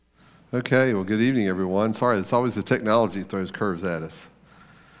Okay, well, good evening, everyone. Sorry, it's always the technology that throws curves at us.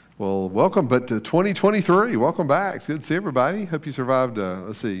 Well, welcome, but to 2023, welcome back. It's good to see everybody. Hope you survived,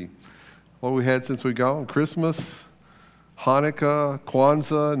 let's see, what have we had since we gone? Christmas, Hanukkah,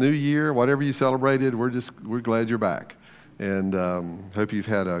 Kwanzaa, New Year, whatever you celebrated, we're glad you're back. And hope you've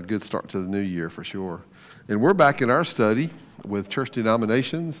had a good start to the new year for sure. And we're back in our study with church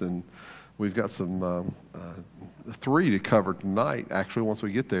denominations, and we've got some 3 to cover tonight. Actually, once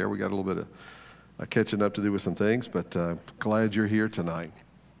we get there, we got a little bit of catching up to do with some things, but glad you're here tonight.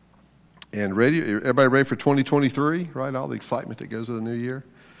 And everybody ready for 2023, right? All the excitement that goes with the new year.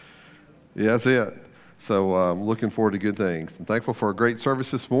 Yeah, that's it. So I'm looking forward to good things. I'm thankful for a great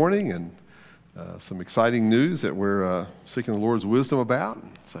service this morning and some exciting news that we're seeking the Lord's wisdom about.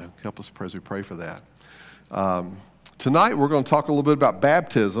 So help us as we pray for that. Tonight, we're going to talk a little bit about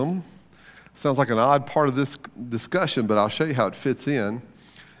baptism. Sounds like an odd part of this discussion, but I'll show you how it fits in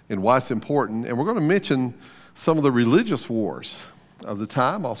and why it's important. And we're going to mention some of the religious wars of the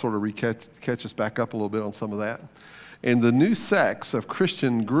time. I'll sort of catch us back up a little bit on some of that. And the new sects of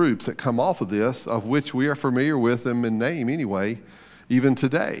Christian groups that come off of this, of which we are familiar with them in name anyway, even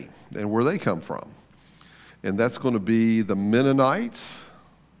today, and where they come from. And that's going to be the Mennonites,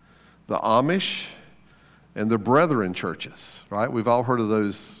 the Amish, and the Brethren churches, right? We've all heard of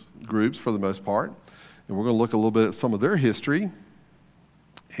those groups for the most part, and we're going to look a little bit at some of their history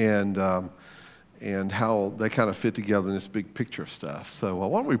and how they kind of fit together in this big picture of stuff. So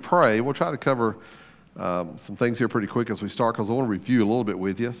why don't we pray? We'll try to cover some things here pretty quick as we start, because I want to review a little bit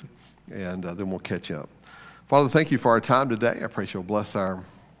with you, and then we'll catch up. Father, thank you for our time today. I pray you'll bless our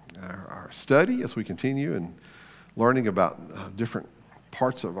study as we continue and learning about different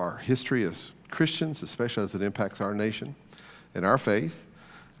parts of our history as Christians, especially as it impacts our nation and our faith.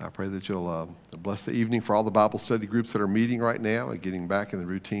 I pray that you'll bless the evening for all the Bible study groups that are meeting right now and getting back in the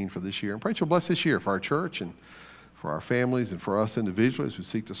routine for this year. And pray that you'll bless this year for our church and for our families and for us individually as we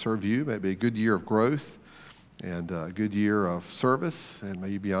seek to serve you. May it be a good year of growth and a good year of service, and may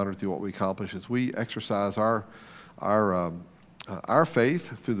you be honored through what we accomplish as we exercise our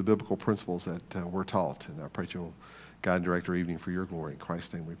faith through the biblical principles that we're taught. And I pray that you'll guide and direct our evening for your glory. In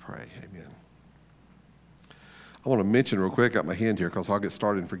Christ's name we pray. Amen. I want to mention real quick, I got my hand here because I'll get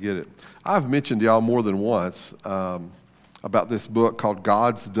started and forget it. I've mentioned to y'all more than once about this book called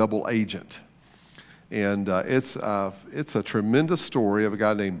God's Double Agent. And it's a tremendous story of a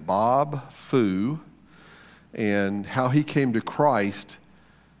guy named Bob Fu and how he came to Christ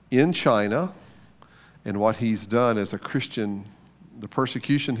in China and what he's done as a Christian, the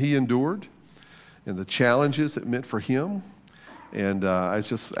persecution he endured and the challenges it meant for him. And it's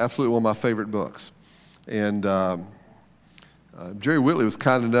just absolutely one of my favorite books. And Jerry Whitley was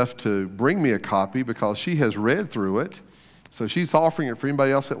kind enough to bring me a copy because she has read through it. So she's offering it for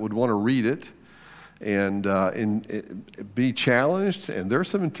anybody else that would want to read it and be challenged. And there's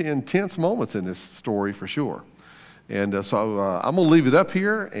some intense moments in this story for sure. And so I'm going to leave it up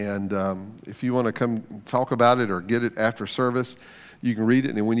here. And if you want to come talk about it or get it after service, you can read it.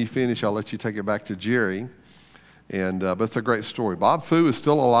 And then when you finish, I'll let you take it back to Jerry. But it's a great story. Bob Fu is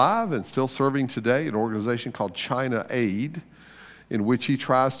still alive and still serving today an organization called China Aid, in which he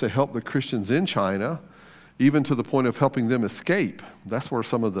tries to help the Christians in China, even to the point of helping them escape. That's where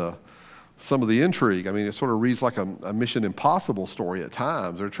some of the intrigue. I mean, it sort of reads like a Mission Impossible story at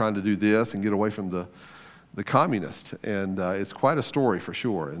times. They're trying to do this and get away from the communists, and it's quite a story for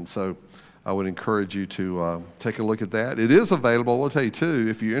sure. And so I would encourage you to take a look at that. It is available, I will tell you too,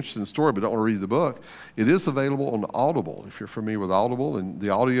 if you're interested in the story but don't want to read the book, it is available on Audible. If you're familiar with Audible and the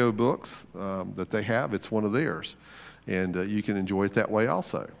audio books that they have, it's one of theirs. And you can enjoy it that way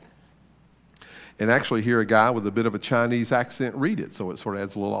also. And actually hear a guy with a bit of a Chinese accent read it, so it sort of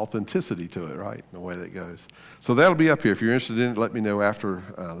adds a little authenticity to it, right, in the way that goes. So that'll be up here. If you're interested in it, let me know after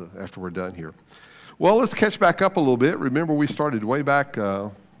we're done here. Well, let's catch back up a little bit. Remember, we started way back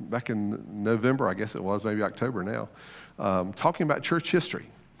in November, I guess it was, maybe October now, talking about church history.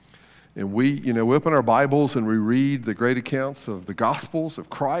 And we open our Bibles and we read the great accounts of the Gospels of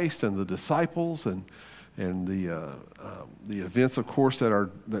Christ and the disciples and the events, of course,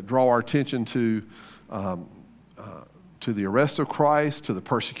 that draw our attention to the arrest of Christ, to the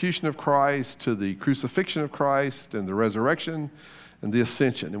persecution of Christ, to the crucifixion of Christ and the resurrection and the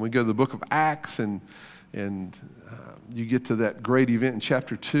ascension. And we go to the book of Acts and you get to that great event in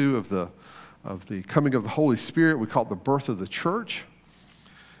chapter 2 of the coming of the Holy Spirit. We call it the birth of the church.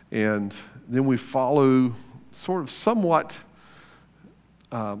 And then we follow sort of somewhat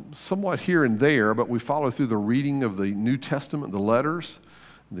here and there, but we follow through the reading of the New Testament, the letters.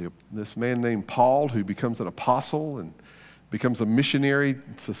 This man named Paul, who becomes an apostle, and becomes a missionary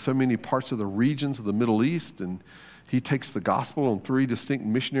to so many parts of the regions of the Middle East, and he takes the gospel on 3 distinct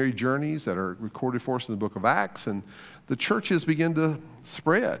missionary journeys that are recorded for us in the book of Acts, and the churches begin to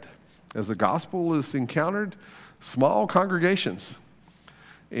spread as the gospel is encountered, small congregations.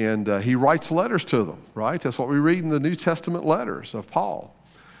 And he writes letters to them, right? That's what we read in the New Testament letters of Paul.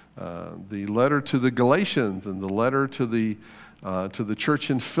 The letter to the Galatians and the letter to the church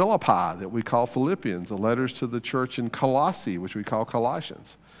in Philippi that we call Philippians, the letters to the church in Colossae, which we call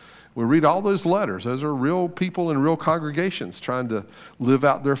Colossians. We read all those letters. Those are real people in real congregations trying to live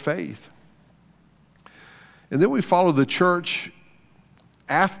out their faith. And then we follow the church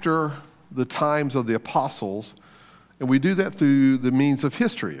after the times of the apostles, and we do that through the means of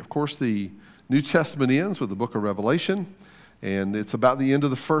history. Of course, the New Testament ends with the book of Revelation, and it's about the end of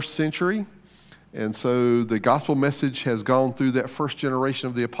the first century. And so the gospel message has gone through that first generation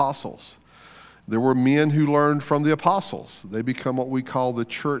of the apostles. There were men who learned from the apostles. They become what we call the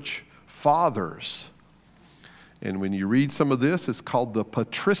church fathers. And when you read some of this, it's called the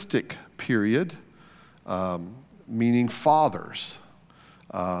patristic period, meaning fathers.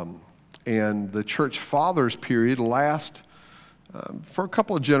 And the church fathers period lasts for a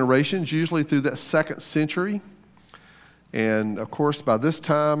couple of generations, usually through that second century. And of course, by this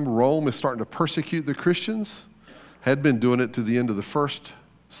time, Rome is starting to persecute the Christians. Had been doing it to the end of the first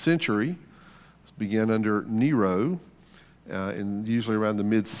century. It began under Nero, and usually around the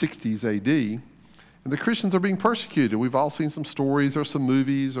mid-60s AD. And the Christians are being persecuted. We've all seen some stories or some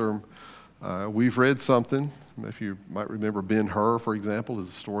movies, or we've read something. If you might remember Ben-Hur, for example, is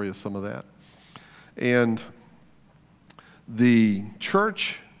the story of some of that. And the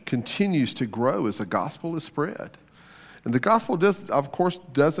church continues to grow as the gospel is spread. And the gospel, of course,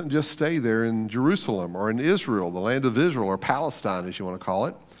 doesn't just stay there in Jerusalem or in Israel, the land of Israel, or Palestine, as you want to call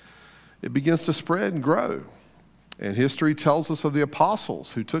it. It begins to spread and grow. And history tells us of the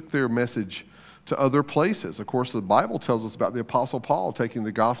apostles who took their message to other places. Of course, the Bible tells us about the Apostle Paul taking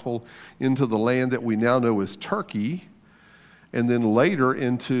the gospel into the land that we now know as Turkey, and then later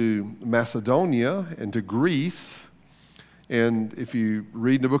into Macedonia and to Greece. And if you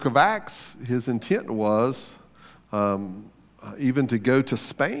read in the book of Acts, his intent was even to go to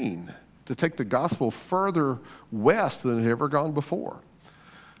Spain, to take the gospel further west than it had ever gone before.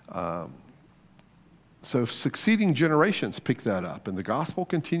 So succeeding generations pick that up, and the gospel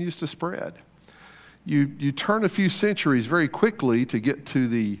continues to spread. You turn a few centuries very quickly to get to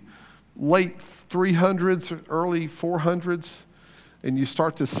the late 300s, early 400s, and you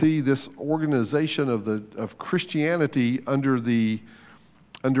start to see this organization of Christianity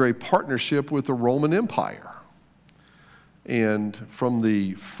under a partnership with the Roman Empire. And from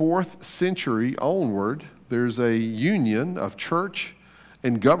the 4th century onward, there's a union of church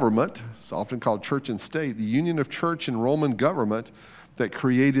and government. It's often called church and state. The union of church and Roman government that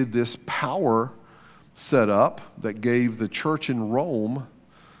created this power set up that gave the church in Rome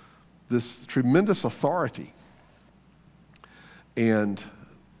this tremendous authority. And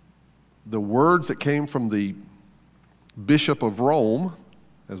the words that came from the Bishop of Rome,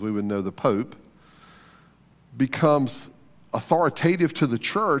 as we would know the Pope, becomes authoritative to the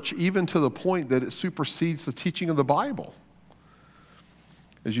church, even to the point that it supersedes the teaching of the Bible.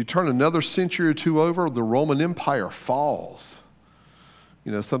 As you turn another century or two over, the Roman Empire falls.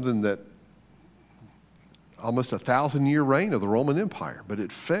 Something that almost 1,000-year reign of the Roman Empire, but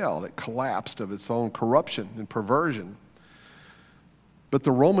it fell, it collapsed of its own corruption and perversion. But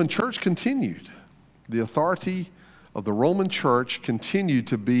the Roman church continued. The authority of the Roman church continued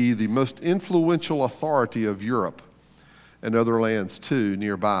to be the most influential authority of Europe and other lands too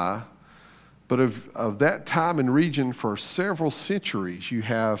nearby. But of that time and region for several centuries, you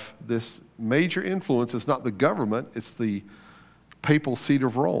have this major influence. It's not the government, it's the papal seat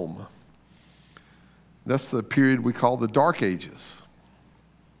of Rome. That's the period we call the Dark Ages.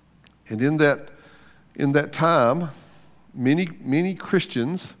 And in that time, many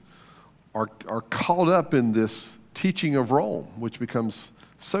Christians are caught up in this teaching of Rome, which becomes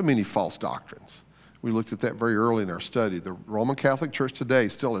so many false doctrines. We looked at that very early in our study. The Roman Catholic Church today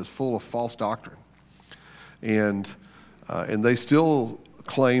still is full of false doctrine. And they still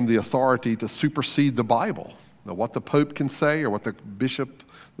claim the authority to supersede the Bible. Now, what the Pope can say or what the bishop,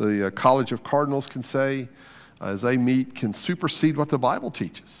 the College of Cardinals can say as they meet can supersede what the Bible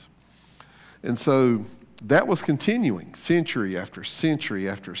teaches. And so that was continuing century after century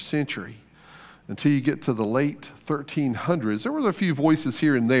after century until you get to the late 1300s. There were a few voices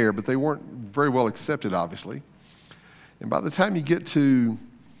here and there, but they weren't very well accepted, obviously. And by the time you get to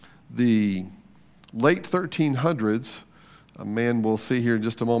the late 1300s, a man we'll see here in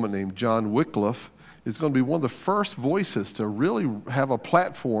just a moment named John Wycliffe, is going to be one of the first voices to really have a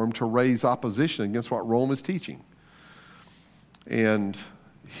platform to raise opposition against what Rome is teaching. And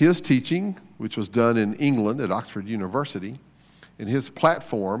his teaching, which was done in England at Oxford University, and his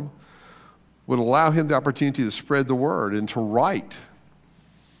platform would allow him the opportunity to spread the word and to write.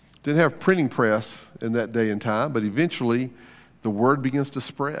 Didn't have printing press in that day and time, but eventually the word begins to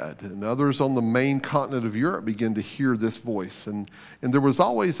spread, and others on the main continent of Europe begin to hear this voice. And there was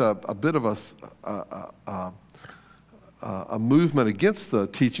always a bit of a movement against the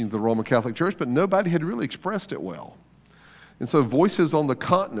teaching of the Roman Catholic Church, but nobody had really expressed it well. And so voices on the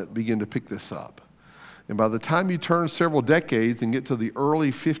continent begin to pick this up. And by the time you turn several decades and get to the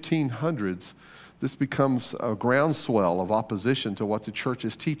early 1500s, this becomes a groundswell of opposition to what the church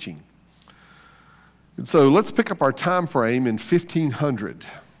is teaching. And so let's pick up our time frame in 1500.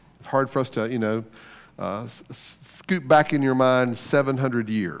 It's hard for us to, scoot back in your mind 700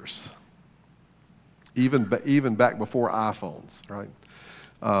 years, even back before iPhones, right?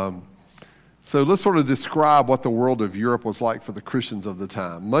 So let's sort of describe what the world of Europe was like for the Christians of the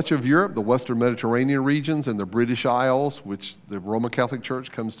time. Much of Europe, the Western Mediterranean regions and the British Isles, which the Roman Catholic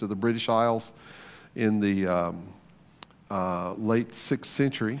Church comes to the British Isles in the late 6th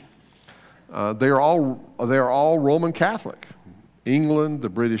century. They are all Roman Catholic. England, the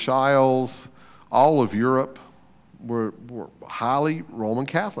British Isles, all of Europe were highly Roman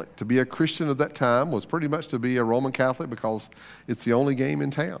Catholic. To be a Christian of that time was pretty much to be a Roman Catholic because it's the only game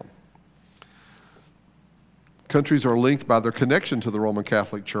in town. Countries are linked by their connection to the Roman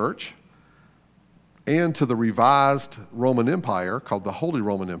Catholic Church and to the revised Roman Empire called the Holy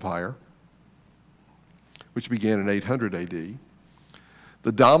Roman Empire, which began in 800 AD.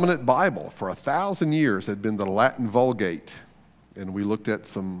 The dominant Bible for 1,000 years had been the Latin Vulgate, and we looked at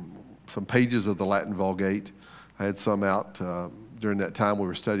some pages of the Latin Vulgate. I had some out during that time we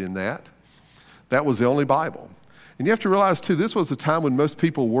were studying that. That was the only Bible. And you have to realize, too, this was a time when most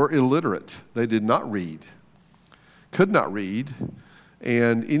people were illiterate. They did not read, could not read,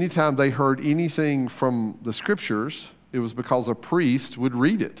 and anytime they heard anything from the Scriptures, it was because a priest would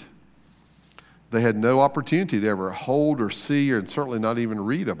read it. They had no opportunity to ever hold or see, and certainly not even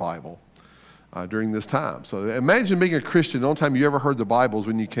read a Bible during this time. So imagine being a Christian. The only time you ever heard the Bible is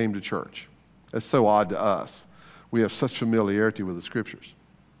when you came to church. That's so odd to us. We have such familiarity with the Scriptures.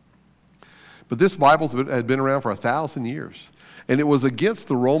 But this Bible had been around for 1,000 years. And it was against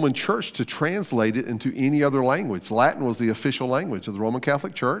the Roman Church to translate it into any other language. Latin was the official language of the Roman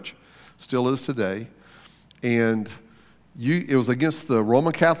Catholic Church, still is today. And it was against the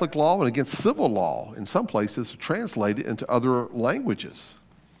Roman Catholic law and against civil law in some places to translate it into other languages.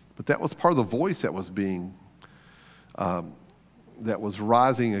 But that was part of the voice that was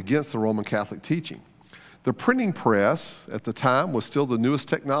rising against the Roman Catholic teaching. The printing press at the time was still the newest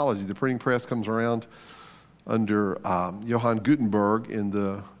technology. The printing press comes around under Johann Gutenberg in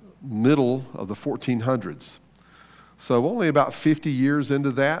the middle of the 1400s. So only about 50 years into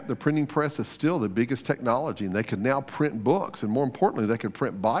that, the printing press is still the biggest technology, and they could now print books, and more importantly, they could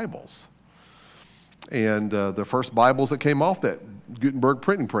print Bibles. And the first Bibles that came off that Gutenberg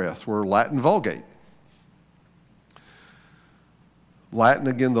printing press were Latin Vulgate. Latin,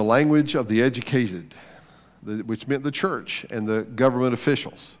 again, the language of the educated, which meant the church and the government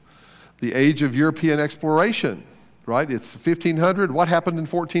officials. The age of European exploration, right? It's 1500. What happened in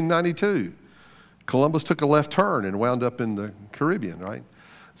 1492? Columbus took a left turn and wound up in the Caribbean, right?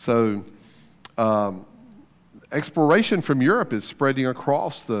 So exploration from Europe is spreading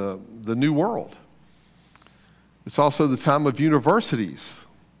across the New World. It's also the time of universities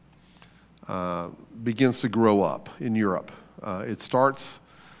begins to grow up in Europe. It starts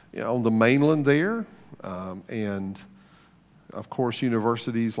on the mainland there, and of course,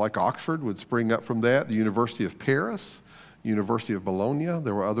 universities like Oxford would spring up from that, the University of Paris, University of Bologna.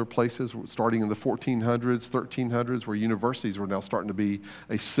 There were other places starting in the 1400s, 1300s, where universities were now starting to be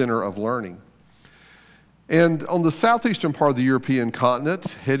a center of learning. And on the southeastern part of the European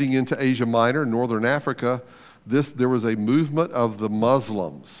continent, heading into Asia Minor, northern Africa, there was a movement of the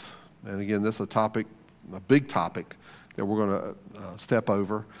Muslims. And again, this is a big topic that we're going to step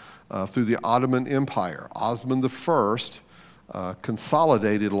over through the Ottoman Empire. Osman I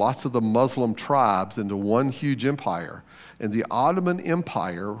consolidated lots of the Muslim tribes into one huge empire. And the Ottoman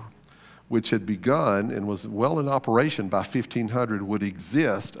Empire, which had begun and was well in operation by 1500, would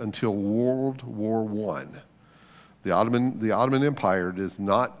exist until World War I. The Ottoman Empire is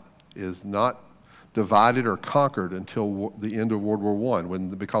not divided or conquered until the end of World War I,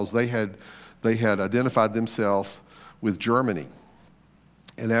 because they had identified themselves with Germany.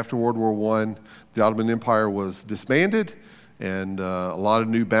 And after World War I, the Ottoman Empire was disbanded, And a lot of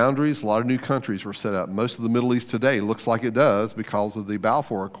new boundaries, a lot of new countries were set up. Most of the Middle East today looks like it does because of the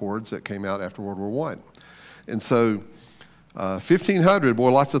Balfour Accords that came out after World War I. And so 1500,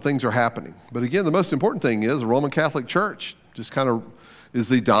 boy, lots of things are happening. But again, the most important thing is the Roman Catholic Church just kind of is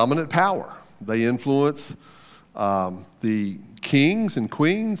the dominant power. They influence the kings and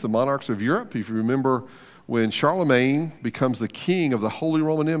queens, the monarchs of Europe. If you remember, when Charlemagne becomes the king of the Holy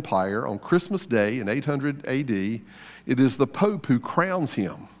Roman Empire on Christmas Day in 800 AD, it is the Pope who crowns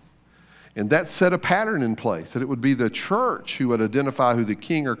him. And that set a pattern in place, that it would be the church who would identify who the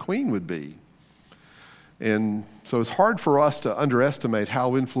king or queen would be. And so it's hard for us to underestimate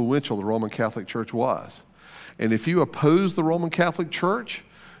how influential the Roman Catholic Church was. And if you opposed the Roman Catholic Church,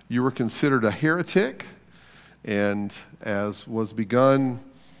 you were considered a heretic. And as was begun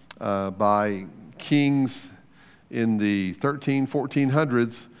by kings in the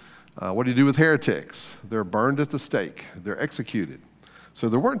 1400s, what do you do with heretics? They're burned at the stake. They're executed. So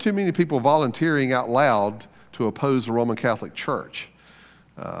there weren't too many people volunteering out loud to oppose the Roman Catholic Church.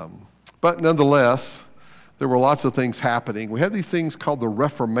 But nonetheless, there were lots of things happening. We had these things called the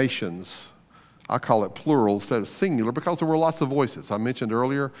Reformations. I call it plural instead of singular because there were lots of voices. I mentioned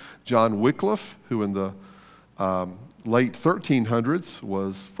earlier John Wycliffe, who in the late 1300s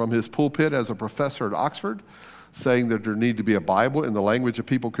was from his pulpit as a professor at Oxford, saying that there needed to be a Bible in the language that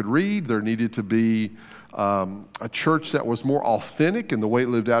people could read. There needed to be a church that was more authentic in the way it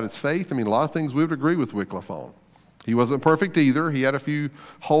lived out its faith. I mean, a lot of things we would agree with Wycliffe on. He wasn't perfect either. He had a few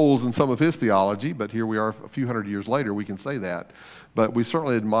holes in some of his theology, but here we are a few hundred years later, we can say that. But we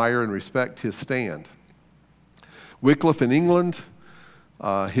certainly admire and respect his stand. Wycliffe in England,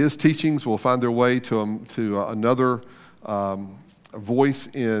 his teachings will find their way to another voice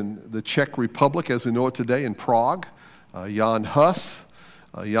in the Czech Republic as we know it today in Prague, Jan Hus.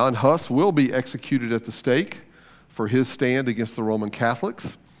 Jan Hus will be executed at the stake for his stand against the Roman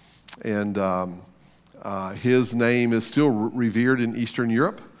Catholics. And his name is still revered in Eastern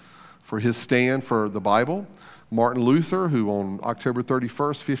Europe for his stand for the Bible. Martin Luther, who on October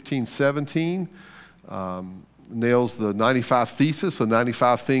 31st, 1517, nails the 95 Thesis, the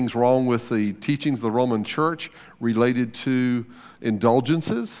 95 things wrong with the teachings of the Roman Church related to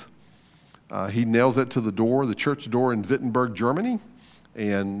indulgences. He nails it to the door, the church door in Wittenberg, Germany.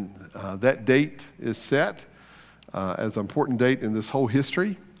 And that date is set as an important date in this whole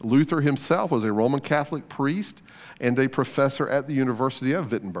history. Luther himself was a Roman Catholic priest and a professor at the University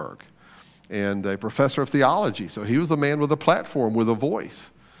of Wittenberg and a professor of theology. So he was a man with a platform, with a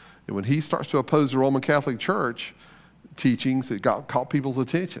voice. And when he starts to oppose the Roman Catholic Church teachings, it caught people's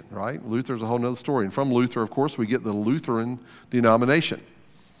attention, right? Luther's a whole other story. And from Luther, of course, we get the Lutheran denomination.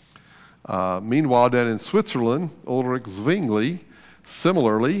 Meanwhile, down in Switzerland, Ulrich Zwingli,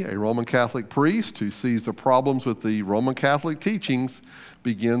 similarly, a Roman Catholic priest who sees the problems with the Roman Catholic teachings,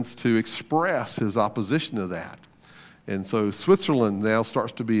 begins to express his opposition to that. And so Switzerland now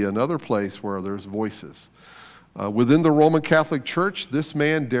starts to be another place where there's voices. Within the Roman Catholic Church, this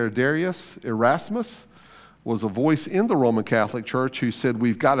man, Desiderius Erasmus, was a voice in the Roman Catholic Church who said,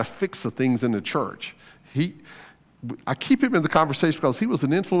 we've got to fix the things in the church. I keep him in the conversation because he was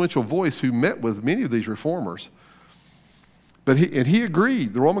an influential voice who met with many of these reformers. But he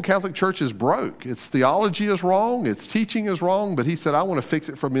agreed. The Roman Catholic Church is broke. Its theology is wrong. Its teaching is wrong. But he said, I want to fix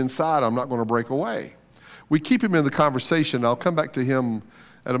it from inside. I'm not going to break away. We keep him in the conversation. I'll come back to him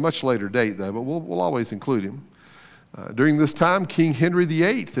at a much later date, though, but we'll always include him. During this time, King Henry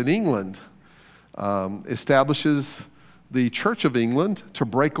VIII in England establishes the Church of England to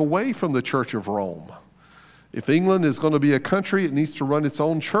break away from the Church of Rome. If England is going to be a country, it needs to run its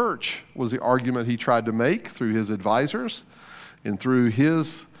own church, was the argument he tried to make through his advisors and through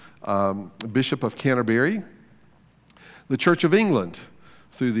his Bishop of Canterbury. The Church of England,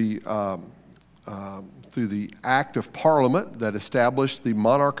 through the Act of Parliament that established the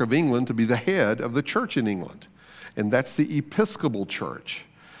monarch of England to be the head of the church in England. And that's the Episcopal Church.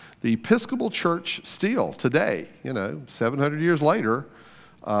 The Episcopal Church still today, 700 years later,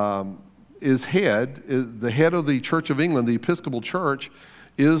 is the head of the Church of England. The Episcopal Church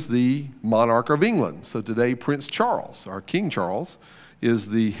is the monarch of England. So today Prince Charles, or King Charles, is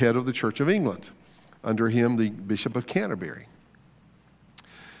the head of the Church of England. Under him, the Bishop of Canterbury.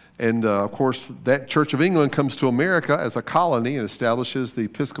 And of course, that Church of England comes to America as a colony and establishes the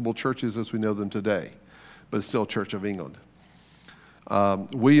Episcopal churches as we know them today. But it's still Church of England.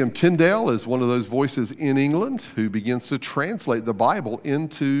 William Tyndale is one of those voices in England who begins to translate the Bible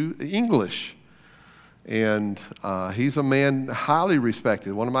into English. And he's a man highly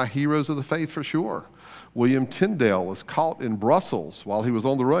respected, one of my heroes of the faith for sure. William Tyndale was caught in Brussels while he was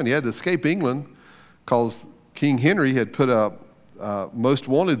on the run. He had to escape England because King Henry had put a most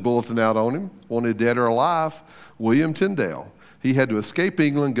wanted bulletin out on him, wanted dead or alive, William Tyndale. He had to escape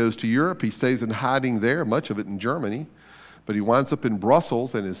England, goes to Europe. He stays in hiding there, much of it in Germany. But he winds up in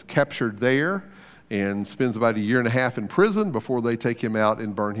Brussels and is captured there and spends about 1.5 years in prison before they take him out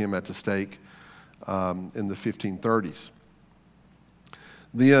and burn him at the stake in the 1530s.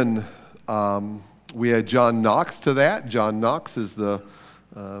 Then we had John Knox to that. John Knox is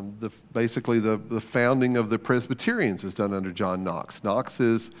basically the founding of the Presbyterians is done under John Knox. Knox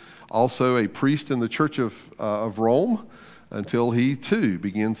is also a priest in the Church of Rome until he too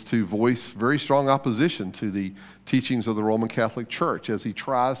begins to voice very strong opposition to the teachings of the Roman Catholic Church as he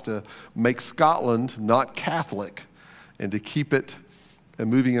tries to make Scotland not Catholic and to keep it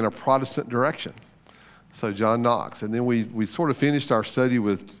moving in a Protestant direction. So John Knox. And then we sort of finished our study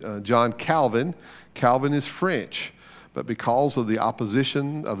with John Calvin. Calvin is French, but because of the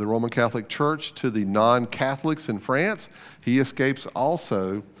opposition of the Roman Catholic Church to the non-Catholics in France, he escapes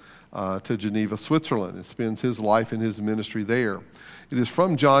also to Geneva, Switzerland, and spends his life and his ministry there. It is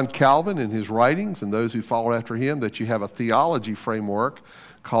from John Calvin and his writings and those who followed after him that you have a theology framework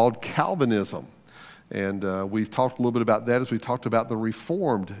called Calvinism. And we talked a little bit about that as we talked about the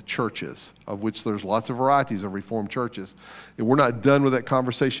Reformed churches, of which there's lots of varieties of Reformed churches. And we're not done with that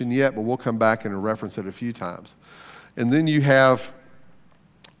conversation yet, but we'll come back and reference it a few times. And then you have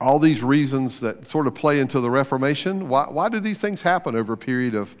all these reasons that sort of play into the Reformation. Why do these things happen over a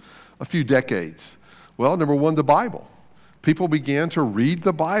period of a few decades? Well, number one, the Bible. People began to read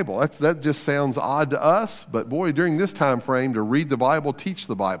the Bible. That just sounds odd to us, but boy, during this time frame, to read the Bible, teach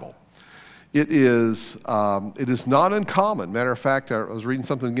the Bible. It is not uncommon. Matter of fact, I was reading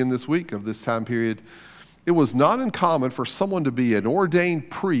something again this week of this time period. It was not uncommon for someone to be an ordained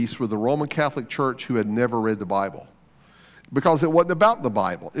priest with the Roman Catholic Church who had never read the Bible. Because it wasn't about the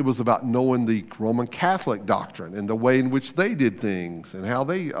Bible. It was about knowing the Roman Catholic doctrine and the way in which they did things and how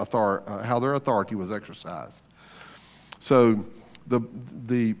their authority was exercised. So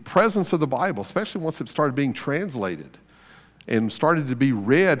the presence of the Bible, especially once it started being translated and started to be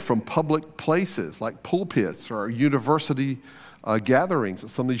read from public places like pulpits or university gatherings at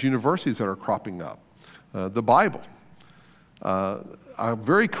some of these universities that are cropping up, the Bible. A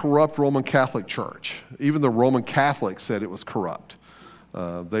very corrupt Roman Catholic Church. Even the Roman Catholics said it was corrupt.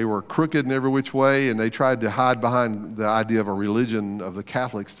 They were crooked in every which way, and they tried to hide behind the idea of a religion of the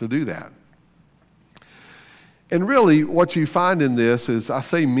Catholics to do that. And really, what you find in this is, I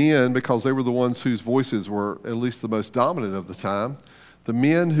say men because they were the ones whose voices were at least the most dominant of the time, the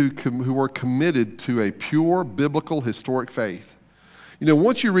men who were committed to a pure biblical historic faith. You know,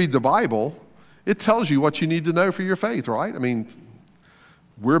 once you read the Bible, it tells you what you need to know for your faith, right? I mean,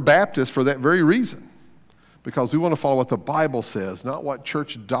 we're Baptists for that very reason, because we want to follow what the Bible says, not what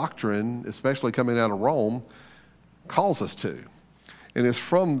church doctrine, especially coming out of Rome, calls us to. And it's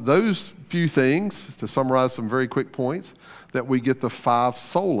from those few things, to summarize some very quick points, that we get the 5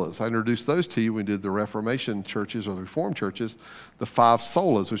 solas. I introduced those to you when we did the Reformation churches or the Reformed churches, the 5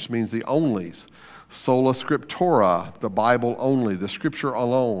 solas, which means the onlys. Sola scriptura, the Bible only, the Scripture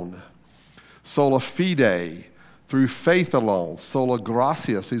alone. Sola fide, through faith alone. Sola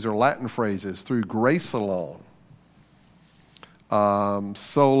gratias, these are Latin phrases, through grace alone.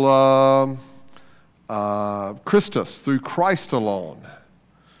 Sola Christus, through Christ alone.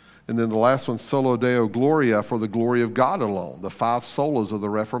 And then the last one, Solo Deo Gloria, for the glory of God alone, the 5 solas of the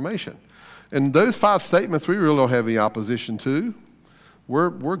Reformation. And those 5 statements we really don't have any opposition to.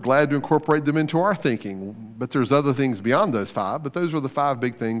 We're glad to incorporate them into our thinking, but there's other things beyond those 5, but those were the 5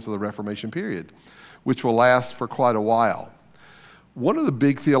 big things of the Reformation period, which will last for quite a while. One of the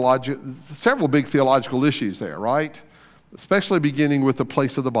several big theological issues there, right? Especially beginning with the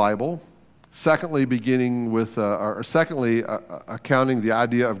place of the Bible. Secondly, accounting the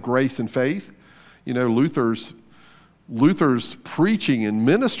idea of grace and faith. You know, Luther's preaching and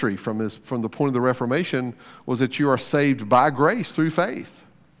ministry from the point of the Reformation was that you are saved by grace through faith.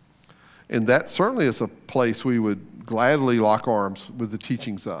 And that certainly is a place we would gladly lock arms with the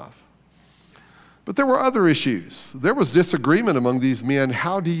teachings of. But there were other issues. There was disagreement among these men.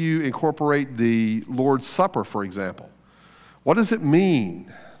 How do you incorporate the Lord's Supper, for example? What does it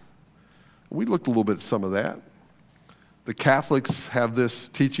mean? We looked a little bit at some of that. The Catholics have this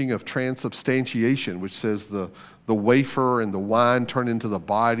teaching of transubstantiation, which says the wafer and the wine turn into the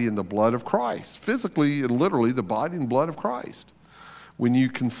body and the blood of Christ. Physically and literally, the body and blood of Christ when you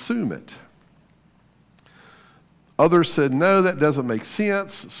consume it. Others said, no, that doesn't make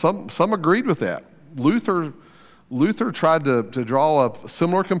sense. Some agreed with that. Luther tried to draw a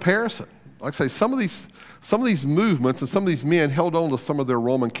similar comparison. Like I say, some of these movements and some of these men held on to some of their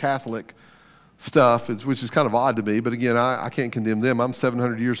Roman Catholic stuff, which is kind of odd to me, but again, I can't condemn them. I'm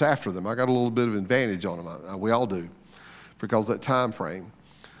 700 years after them. I got a little bit of advantage on them. We all do, because of that time frame.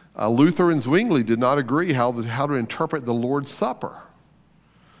 Luther and Zwingli did not agree how to interpret the Lord's Supper.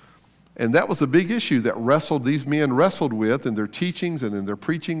 And that was a big issue that these men wrestled with in their teachings and in their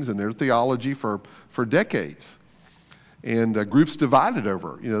preachings and their theology for decades. And groups divided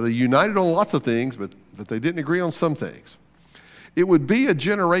over. They united on lots of things, but they didn't agree on some things. It would be a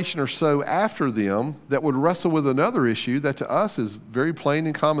generation or so after them that would wrestle with another issue that to us is very plain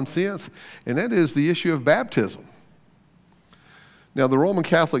and common sense, and that is the issue of baptism. Now, the Roman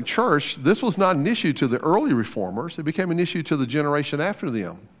Catholic Church, this was not an issue to the early reformers. It became an issue to the generation after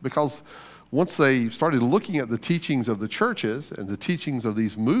them, because once they started looking at the teachings of the churches and the teachings of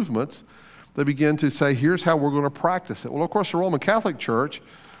these movements, they began to say, here's how we're going to practice it. Well, of course, the Roman Catholic Church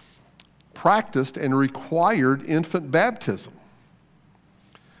practiced and required infant baptism.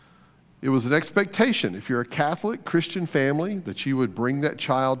 It was an expectation, if you're a Catholic Christian family, that you would bring that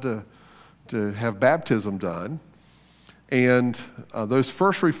child to have baptism done. And those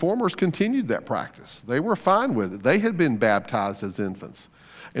first reformers continued that practice. They were fine with it. They had been baptized as infants.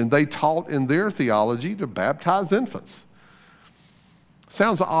 And they taught in their theology to baptize infants.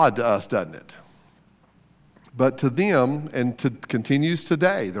 Sounds odd to us, doesn't it? But to them, and continues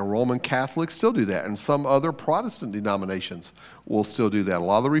today, the Roman Catholics still do that, and some other Protestant denominations will still do that. A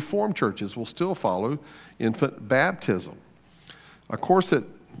lot of the Reformed churches will still follow infant baptism. Of course, it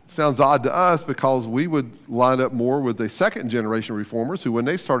sounds odd to us because we would line up more with the second generation reformers who, when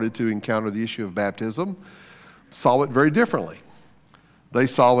they started to encounter the issue of baptism, saw it very differently. They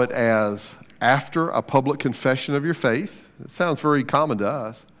saw it as after a public confession of your faith. It sounds very common to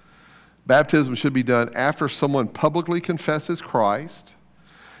us. Baptism should be done after someone publicly confesses Christ.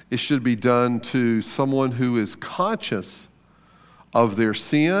 It should be done to someone who is conscious of their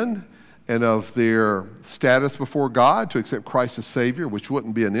sin and of their status before God to accept Christ as Savior, which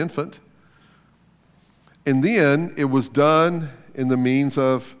wouldn't be an infant. And then it was done in the means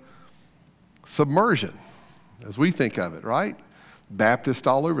of submersion, as we think of it, right? Baptist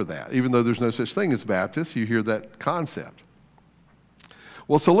all over that. Even though there's no such thing as Baptist, you hear that concept.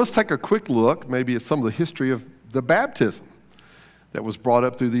 Well, so let's take a quick look maybe at some of the history of the baptism that was brought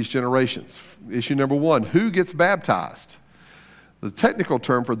up through these generations. Issue number one, who gets baptized? The technical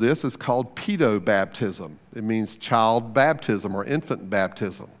term for this is called pedobaptism. It means child baptism or infant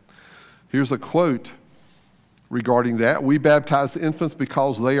baptism. Here's a quote regarding that. We baptize infants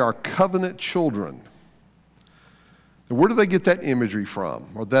because they are covenant children. And where do they get that imagery from,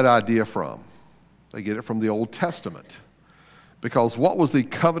 or that idea from? They get it from the Old Testament. Because what was the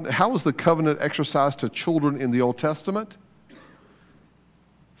covenant? How was the covenant exercised to children in the Old Testament?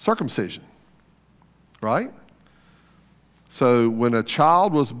 Circumcision, right? So when a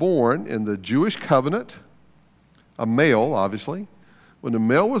child was born in the Jewish covenant, a male, obviously, when the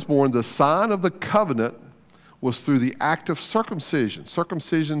male was born, the sign of the covenant was through the act of circumcision.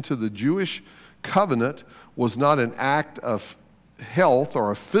 Circumcision to the Jewish covenant was not an act of health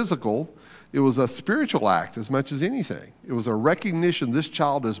or a physical. It was a spiritual act as much as anything. It was a recognition this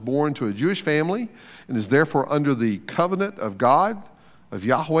child is born to a Jewish family and is therefore under the covenant of God, of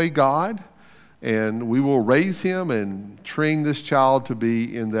Yahweh God, and we will raise him and train this child to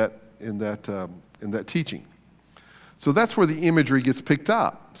be in that teaching. So that's where the imagery gets picked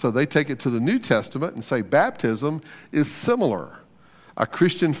up. So they take it to the New Testament and say baptism is similar. A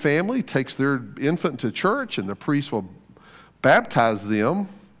Christian family takes their infant to church and the priest will baptize them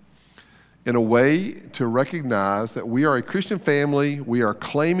in a way to recognize that we are a Christian family, we are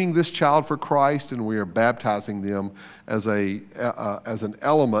claiming this child for Christ, and we are baptizing them as an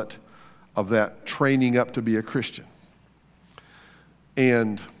element of that training up to be a Christian.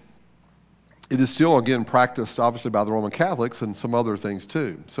 And it is still, again, practiced obviously by the Roman Catholics and some other things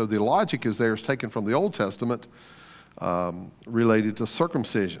too. So the logic is taken from the Old Testament related to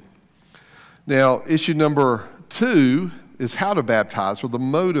circumcision. Now, issue number 2 is how to baptize, or the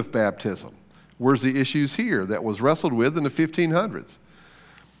mode of baptism. Where's the issues here that was wrestled with in the 1500s?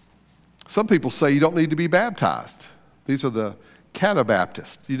 Some people say you don't need to be baptized. These are the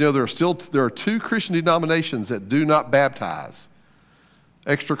Catabaptists. You know, there are 2 Christian denominations that do not baptize.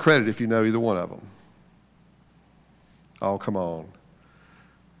 Extra credit if you know either one of them. Oh, come on.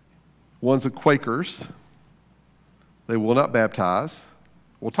 One's the Quakers. They will not baptize.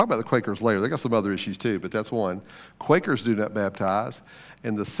 We'll talk about the Quakers later. They got some other issues too, but that's one. Quakers do not baptize,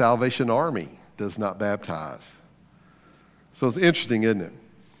 and the Salvation Army does not baptize. So it's interesting, isn't it?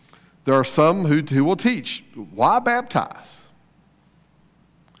 There are some who will teach, why baptize?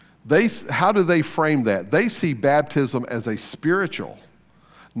 How do they frame that? They see baptism as a spiritual,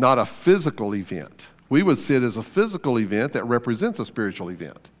 not a physical event. We would see it as a physical event that represents a spiritual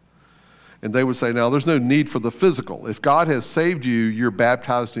event. And they would say, now, there's no need for the physical. If God has saved you, you're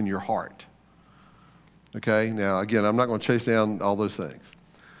baptized in your heart. Okay? Now, again, I'm not going to chase down all those things.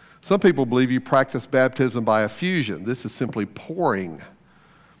 Some people believe you practice baptism by effusion. This is simply pouring.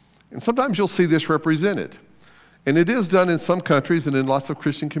 And sometimes you'll see this represented. And it is done in some countries and in lots of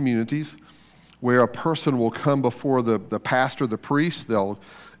Christian communities where a person will come before the pastor, the priest.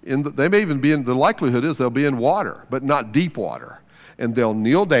 They may even be in, the likelihood is they'll be in water, but not deep water. And they'll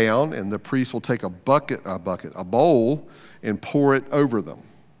kneel down, and the priest will take a bowl, and pour it over them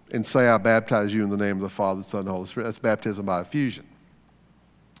and say, I baptize you in the name of the Father, the Son, and the Holy Spirit. That's baptism by effusion.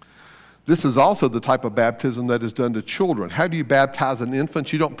 This is also the type of baptism that is done to children. How do you baptize an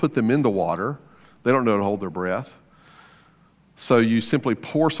infant? You don't put them in the water. They don't know how to hold their breath. So you simply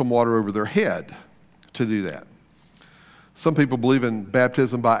pour some water over their head to do that. Some people believe in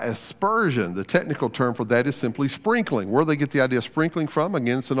baptism by aspersion. The technical term for that is simply sprinkling. Where do they get the idea of sprinkling from?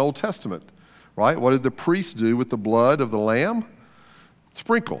 Again, it's an Old Testament, right? What did the priest do with the blood of the lamb?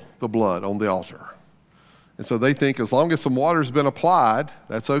 Sprinkle the blood on the altar. And so they think as long as some water's been applied,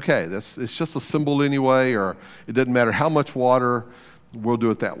 that's okay. It's just a symbol anyway, or it doesn't matter how much water, we'll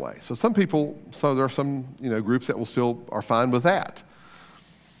do it that way. So there are some groups that are fine with that.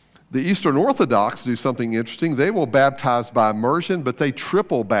 The Eastern Orthodox do something interesting. They will baptize by immersion, but they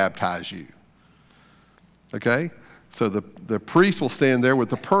triple baptize you. Okay? So the priest will stand there with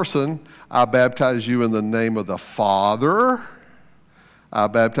the person. I baptize you in the name of the Father. I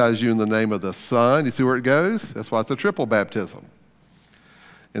baptize you in the name of the Son. You see where it goes? That's why it's a triple baptism.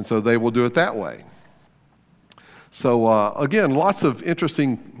 And so they will do it that way. So again, lots of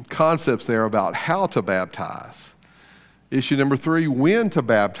interesting concepts there about how to baptize. Issue number 3, when to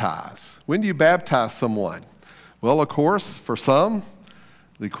baptize. When do you baptize someone? Well, of course, for some,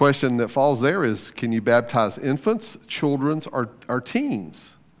 the question that falls there is, can you baptize infants, children, or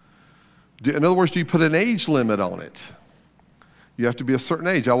teens? In other words, do you put an age limit on it? You have to be a certain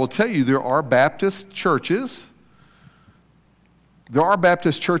age. I will tell you, there are Baptist churches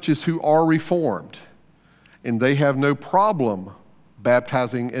who are Reformed, and they have no problem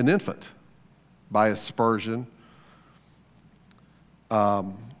baptizing an infant by aspersion.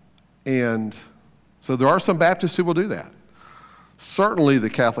 And so there are some Baptists who will do that. Certainly the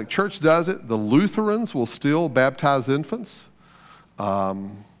Catholic Church does it. The Lutherans will still baptize infants.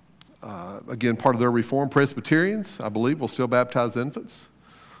 Again, part of their reform. Presbyterians, I believe, will still baptize infants.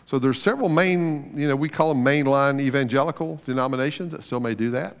 So there's several we call them mainline evangelical denominations that still may do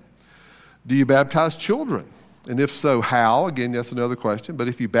that. Do you baptize children? And if so, how? Again, that's another question. But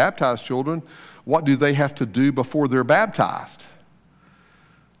if you baptize children, what do they have to do before they're baptized?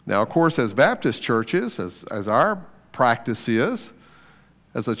 Now, of course, as Baptist churches, as our practice is,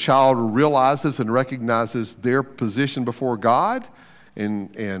 as a child realizes and recognizes their position before God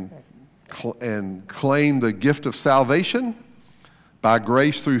and claim the gift of salvation by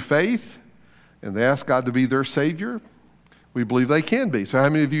grace through faith, and they ask God to be their Savior, we believe they can be. So how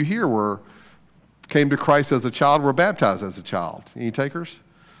many of you here came to Christ as a child, were baptized as a child? Any takers?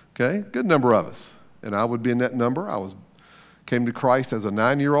 Okay, good number of us. And I would be in that number. Came to Christ as a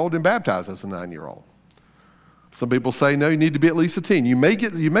 9-year-old and baptized as a 9-year-old. Some people say, no, you need to be at least a teen. You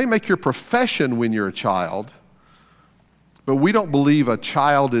may make your profession when you're a child, but we don't believe a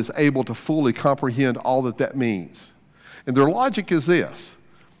child is able to fully comprehend all that means. And their logic is this.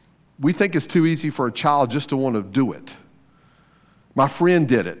 We think it's too easy for a child just to want to do it. My friend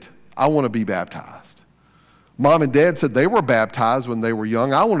did it. I want to be baptized. Mom and Dad said they were baptized when they were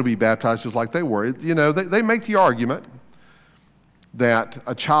young. I want to be baptized just like they were. They make the argument that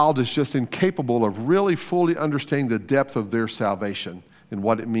a child is just incapable of really fully understanding the depth of their salvation and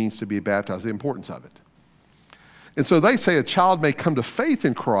what it means to be baptized, the importance of it. And so they say a child may come to faith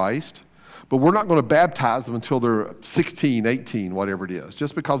in Christ, but we're not going to baptize them until they're 16, 18, whatever it is,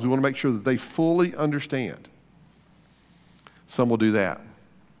 just because we want to make sure that they fully understand. Some will do that.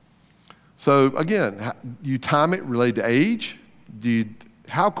 So again, you time it related to age.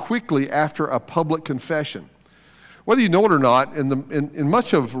 How quickly after a public confession? Whether you know it or not, in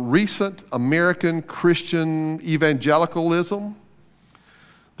much of recent American Christian evangelicalism,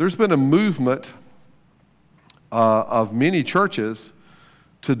 there's been a movement of many churches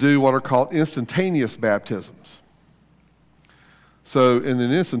to do what are called instantaneous baptisms. So in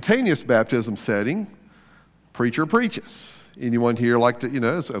an instantaneous baptism setting, preacher preaches. Anyone here like to,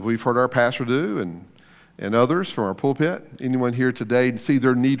 as we've heard our pastor do and others from our pulpit, anyone here today see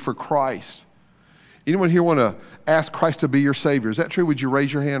their need for Christ? Anyone here want to ask Christ to be your Savior? Is that true? Would you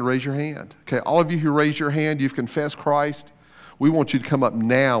raise your hand? Raise your hand. Okay, all of you who raise your hand, you've confessed Christ. we want you to come up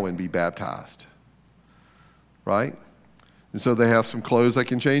now and be baptized, right? And so they have some clothes they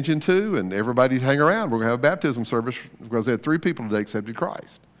can change into, and everybody hang around. We're going to have a baptism service because they had 3 people today accepted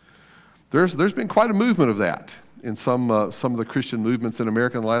Christ. There's been quite a movement of that in some of the Christian movements in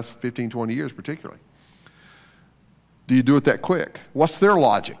America in the last 15, 20 years particularly. Do you do it that quick? What's their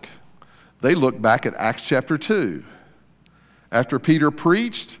logic? They look back at Acts chapter 2. After Peter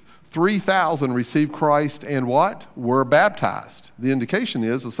preached, 3,000 received Christ and what? Were baptized. The indication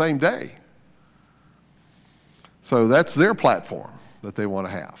is the same day. So that's their platform that they want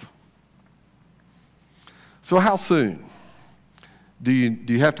to have. So how soon? Do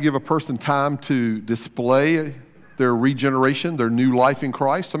you have to give a person time to display their regeneration, their new life in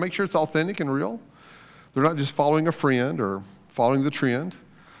Christ, to make sure it's authentic and real? They're not just following a friend or following the trend.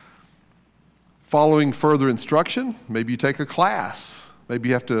 Following further instruction, maybe you take a class. Maybe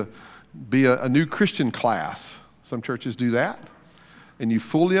you have to be a new Christian class. Some churches do that. And you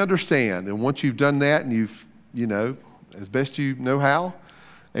fully understand. And once you've done that and you've, as best you know how,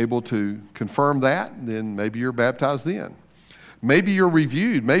 able to confirm that, then maybe you're baptized then. Maybe you're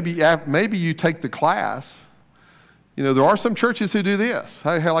reviewed. Maybe you take the class. There are some churches who do this.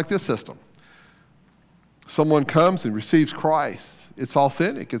 I like this system. Someone comes and receives Christ. It's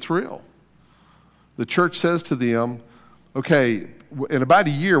authentic. It's real. The church says to them, okay, in about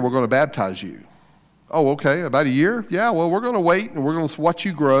a year, we're going to baptize you. Oh, okay, about a year? Yeah, well, we're going to wait, and we're going to watch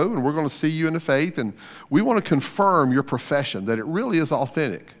you grow, and we're going to see you in the faith, and we want to confirm your profession, that it really is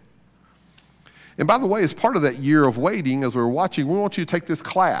authentic. And by the way, as part of that year of waiting, as we're watching, we want you to take this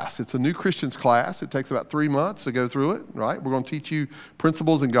class. It's a new Christians class. It takes about 3 months to go through it, right? We're going to teach you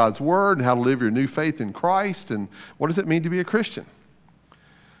principles in God's Word and how to live your new faith in Christ, and what does it mean to be a Christian?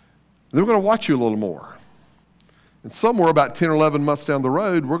 Then we're going to watch you a little more. And somewhere about 10 or 11 months down the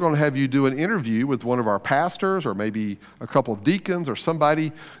road, we're going to have you do an interview with one of our pastors or maybe a couple of deacons or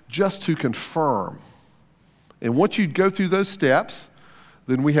somebody just to confirm. And once you go through those steps,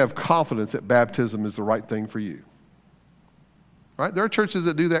 then we have confidence that baptism is the right thing for you. Right? There are churches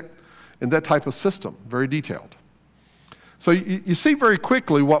that do that in that type of system, very detailed. So you see very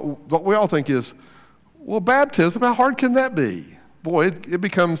quickly what we all think is, well, baptism, how hard can that be? Boy, it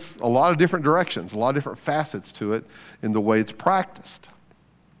becomes a lot of different directions, a lot of different facets to it in the way it's practiced.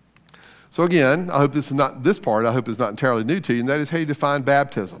 So again, I hope this is not entirely new to you, and that is how you define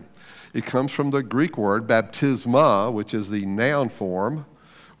baptism. It comes from the Greek word baptisma, which is the noun form.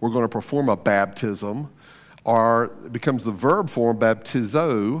 We're going to perform a baptism, or it becomes the verb form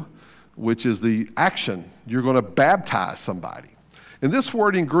baptizo, which is the action. You're going to baptize somebody. And this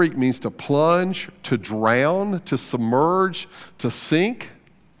word in Greek means to plunge, to drown, to submerge, to sink.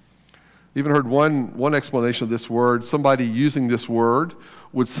 Even heard one explanation of this word. Somebody using this word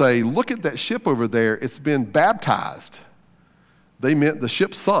would say, look at that ship over there. It's been baptized. They meant the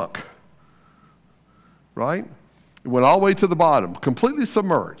ship sunk, right? It went all the way to the bottom, completely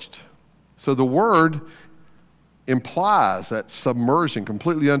submerged. So the word implies that submersion,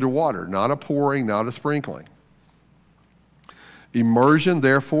 completely underwater, not a pouring, not a sprinkling. Immersion,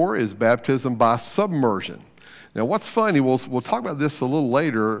 therefore, is baptism by submersion. Now, what's funny, we'll talk about this a little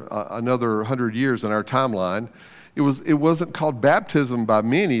later, another 100 years in our timeline. It wasn't called baptism by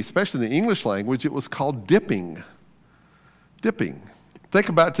many, especially in the English language. It was called dipping. Dipping. Think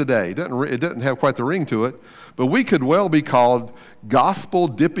about it today. It doesn't have quite the ring to it, but we could well be called gospel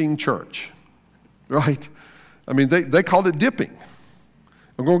dipping church, right? I mean, they called it dipping.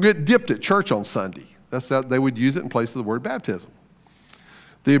 I'm going to get dipped at church on Sunday. That's how they would use it in place of the word baptism.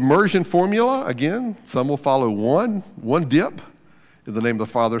 The immersion formula, again, some will follow one dip in the name of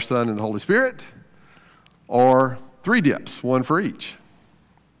the Father, Son, and the Holy Spirit, or 3 dips, one for each.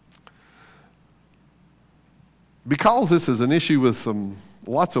 Because this is an issue with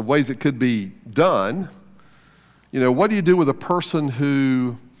lots of ways it could be done, what do you do with a person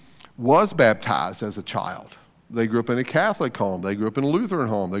who was baptized as a child? They grew up in a Catholic home. They grew up in a Lutheran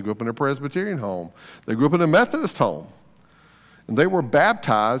home. They grew up in a Presbyterian home. They grew up in a Methodist home. And they were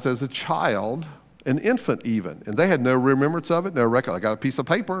baptized as a child, an infant even. And they had no remembrance of it, no record. I got a piece of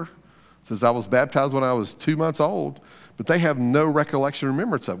paper. It says I was baptized when I was 2 months old. But they have no recollection or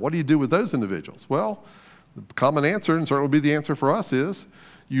remembrance of it. What do you do with those individuals? Well, the common answer, and certainly will be the answer for us, is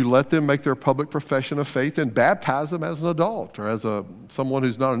you let them make their public profession of faith and baptize them as an adult or as someone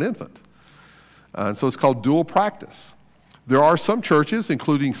who's not an infant. And so it's called dual practice. There are some churches,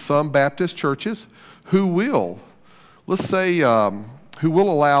 including some Baptist churches, who will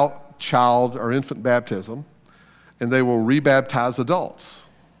allow child or infant baptism, and they will rebaptize adults.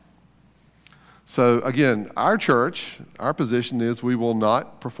 So again, our church, our position is we will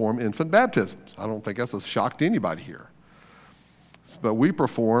not perform infant baptisms. I don't think that's a shock to anybody here. But we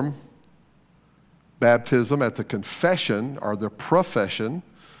perform baptism at the confession or the profession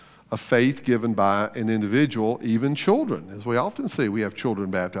of faith given by an individual, even children. As we often see, we have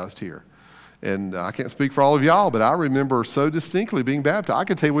children baptized here. And I can't speak for all of y'all, but I remember so distinctly being baptized. I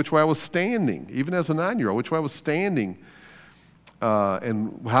could tell you which way I was standing, even as a 9-year-old, which way I was standing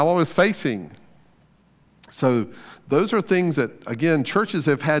and how I was facing. So those are things that, again, churches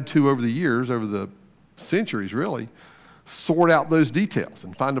have had to, over the years, over the centuries really, sort out those details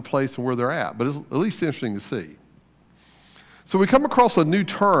and find a place where they're at. But it's at least interesting to see. So we come across a new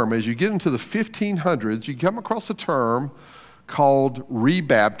term. As you get into the 1500s, you come across a term called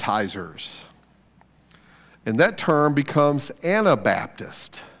rebaptizers. And that term becomes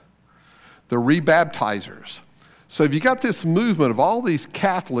Anabaptist, the rebaptizers. So if you got this movement of all these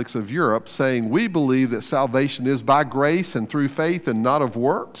Catholics of Europe saying, we believe that salvation is by grace and through faith and not of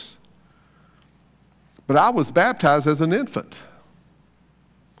works. But I was baptized as an infant.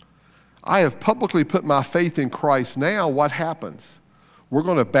 I have publicly put my faith in Christ now. What happens? We're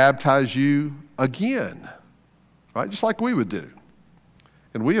going to baptize you again, right? Just like we would do.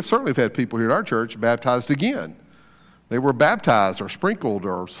 And we have certainly had people here at our church baptized again. They were baptized or sprinkled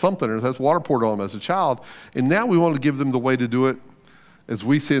or something, or has water poured on them as a child. And now we want to give them the way to do it, as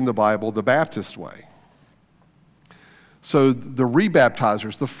we see in the Bible, the Baptist way. So the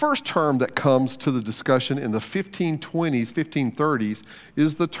rebaptizers, the first term that comes to the discussion in the 1520s, 1530s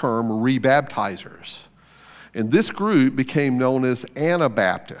is the term rebaptizers. And this group became known as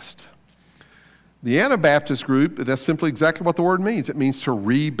Anabaptist. The Anabaptist group, that's simply exactly what the word means. It means to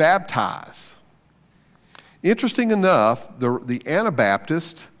rebaptize. Interesting enough, the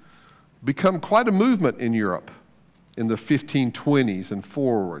Anabaptists become quite a movement in Europe in the 1520s and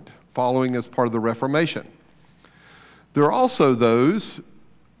forward, following as part of the Reformation. There are also those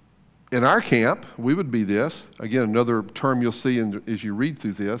in our camp, we would be this, again, another term you'll see as you read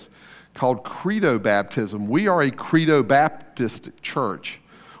through this, called credo baptism. We are a credo Baptist church.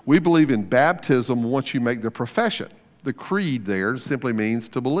 We believe in baptism once you make the profession. The creed there simply means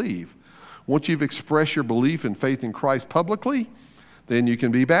to believe. Once you've expressed your belief and faith in Christ publicly, then you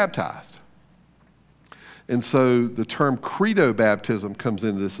can be baptized. And so the term credo baptism comes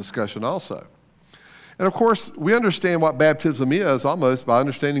into this discussion also. And of course, we understand what baptism is almost by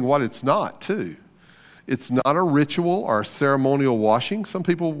understanding what it's not, too. It's not a ritual or a ceremonial washing. Some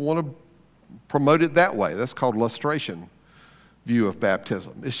people want to promote it that way. That's called lustration view of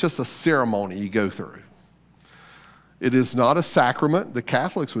baptism. It's just a ceremony you go through. It is not a sacrament. The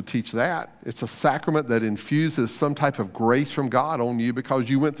Catholics would teach that. It's a sacrament that infuses some type of grace from God on you because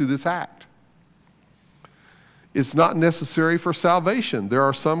you went through this act. It's not necessary for salvation. There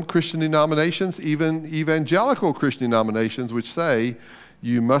are some Christian denominations, even evangelical Christian denominations, which say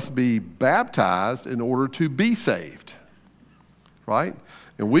you must be baptized in order to be saved, right?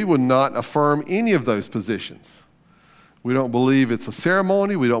 And we would not affirm any of those positions. We don't believe it's a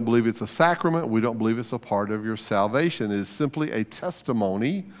ceremony. We don't believe it's a sacrament. We don't believe it's a part of your salvation. It is simply a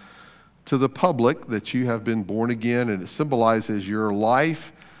testimony to the public that you have been born again, and it symbolizes your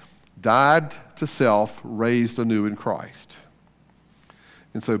life died to self, raised anew in Christ.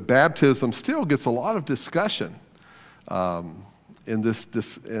 And so baptism still gets a lot of discussion in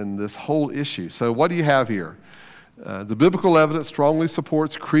this whole issue. So what do you have here? The biblical evidence strongly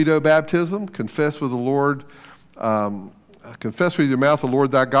supports credo baptism. Confess with your mouth the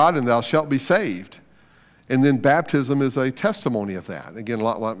Lord thy God, and thou shalt be saved. And then baptism is a testimony of that. Again,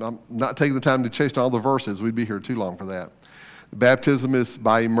 I'm not taking the time to chase down all the verses. We'd be here too long for that. Baptism is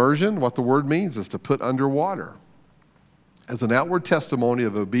by immersion. What the word means is to put under water as an outward testimony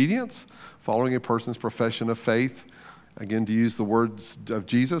of obedience, following a person's profession of faith. Again, to use the words of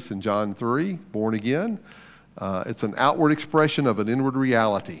Jesus in John 3, born again. It's an outward expression of an inward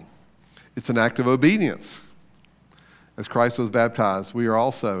reality. It's an act of obedience. As Christ was baptized, we are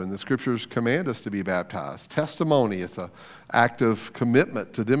also, and the scriptures command us to be baptized. Testimony, it's an act of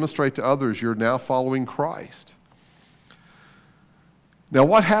commitment to demonstrate to others you're now following Christ. Now,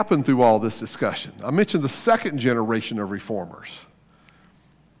 what happened through all this discussion? I mentioned the second generation of reformers.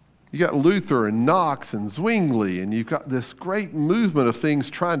 You got Luther and Knox and Zwingli, and you've got this great movement of things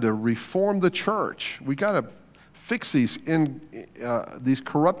trying to reform the church. We got to fix these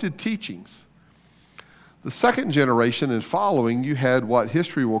corrupted teachings. The second generation and following, you had what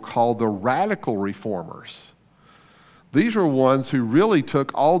history will call the radical reformers. These were ones who really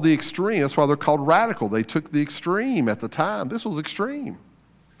took all the extreme. That's why they're called radical. They took the extreme at the time. This was extreme.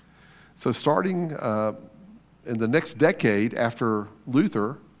 So starting in the next decade after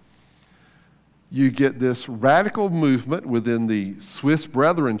Luther, you get this radical movement within the Swiss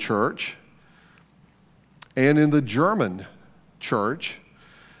Brethren Church and in the German church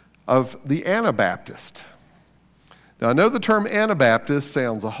of the Anabaptist. Now, I know the term Anabaptist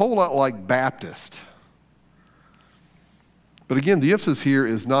sounds a whole lot like Baptist. But again, the emphasis here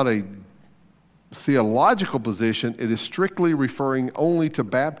is not a theological position. It is strictly referring only to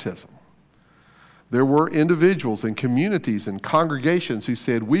baptism. There were individuals and communities and congregations who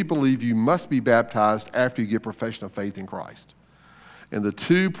said, we believe you must be baptized after you get profession of faith in Christ. And the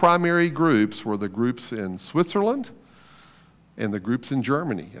two primary groups were the groups in Switzerland and the groups in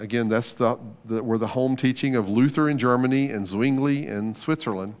Germany. Again, that's were the home teaching of Luther in Germany and Zwingli in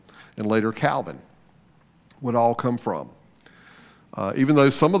Switzerland, and later Calvin would all come from. Even though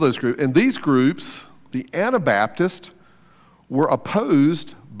some of those groups, and these groups, the Anabaptists, were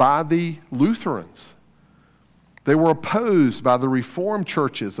opposed by the Lutherans. They were opposed by the Reformed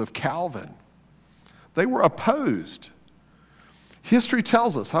churches of Calvin. They were opposed. History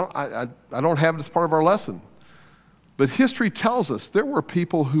tells us, I don't have it as part of our lesson, but history tells us there were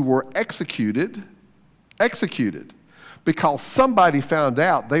people who were executed because somebody found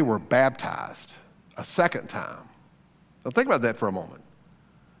out they were baptized a second time. Now think about that for a moment.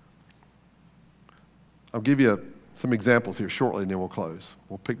 I'll give you some examples here shortly and then we'll close.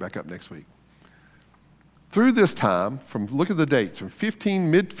 We'll pick back up next week. Through this time, look at the dates, from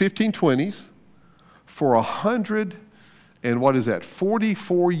mid-1520s, for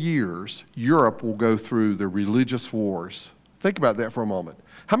 44 years, Europe will go through the religious wars. Think about that for a moment.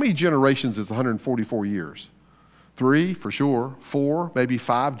 How many generations is 144 years? 3, for sure. 4, maybe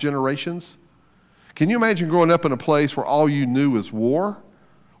 5 generations. Can you imagine growing up in a place where all you knew was war?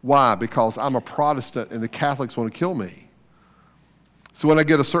 Why? Because I'm a Protestant and the Catholics want to kill me. So when I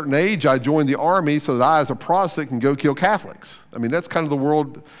get a certain age, I join the army so that I, as a Protestant, can go kill Catholics. I mean, that's kind of the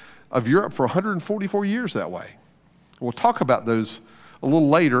world of Europe for 144 years that way. We'll talk about those a little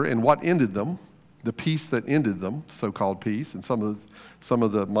later and what ended them, the peace that ended them, so-called peace, and some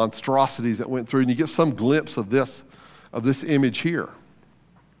of the monstrosities that went through, and you get some glimpse of this image here.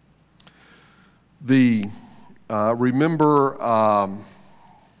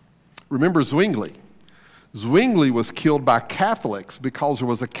 Remember Zwingli. Zwingli was killed by Catholics because there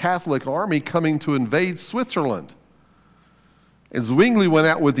was a Catholic army coming to invade Switzerland. And Zwingli went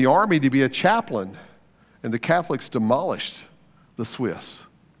out with the army to be a chaplain, and the Catholics demolished the Swiss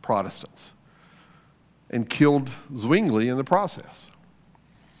Protestants and killed Zwingli in the process.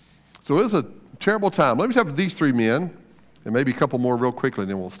 So it was a terrible time. Let me talk about these 3 men, and maybe a couple more real quickly, and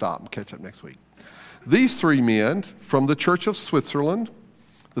then we'll stop and catch up next week. These 3 men from the Church of Switzerland,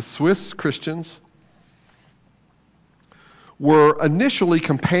 the Swiss Christians, were initially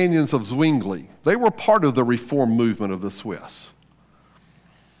companions of Zwingli. They were part of the Reform movement of the Swiss.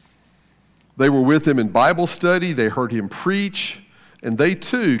 They were with him in Bible study, they heard him preach, and they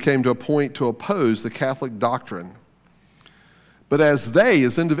too came to a point to oppose the Catholic doctrine. But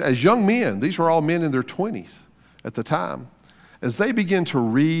as young men, these were all men in their 20s at the time, as they began to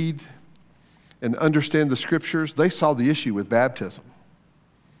read and understand the scriptures, they saw the issue with baptism.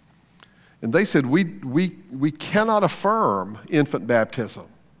 And they said, we cannot affirm infant baptism.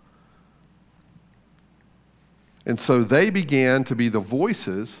 And so they began to be the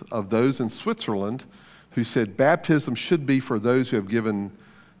voices of those in Switzerland who said baptism should be for those who have given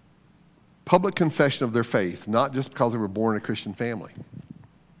public confession of their faith, not just because they were born in a Christian family.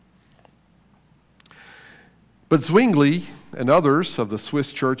 But Zwingli and others of the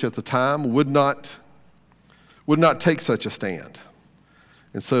Swiss church at the time would not take such a stand.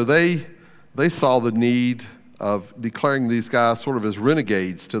 And so they saw the need of declaring these guys sort of as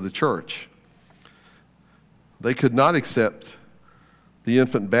renegades to the church. They could not accept the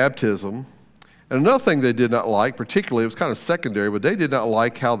infant baptism. And another thing they did not like, particularly, it was kind of secondary, but they did not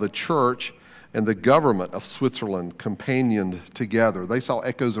like how the church and the government of Switzerland companioned together. They saw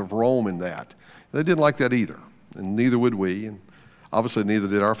echoes of Rome in that. They didn't like that either, and neither would we, and obviously neither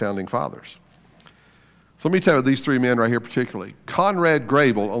did our founding fathers. So let me tell you these 3 men right here particularly. Conrad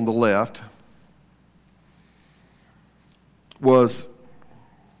Grebel on the left was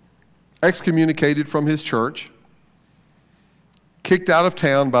excommunicated from his church, kicked out of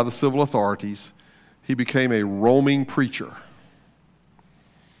town by the civil authorities. He became a roaming preacher.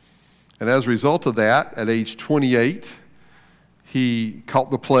 And as a result of that, at age 28, he caught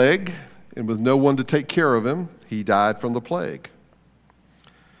the plague, and with no one to take care of him, he died from the plague.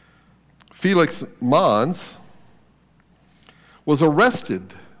 Felix Mons was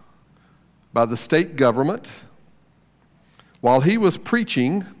arrested by the state government while he was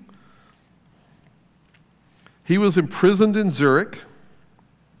preaching. He was imprisoned in Zurich.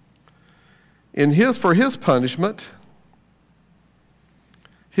 For his punishment,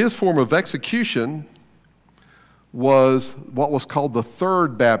 his form of execution was what was called the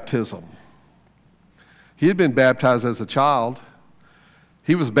third baptism. He had been baptized as a child.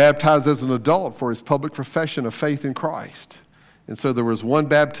 He was baptized as an adult for his public profession of faith in Christ. And so there was one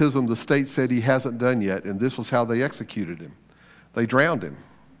baptism the state said he hasn't done yet, and this was how they executed him. They drowned him.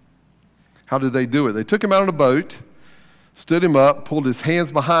 How did they do it? They took him out on a boat, stood him up, pulled his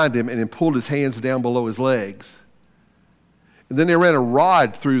hands behind him, and then pulled his hands down below his legs. And then they ran a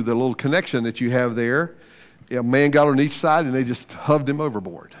rod through the little connection that you have there. A man got on each side, and they just hoved him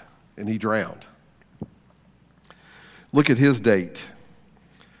overboard, and he drowned. Look at his date.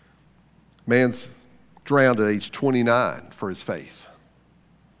 Man's drowned at age 29 for his faith.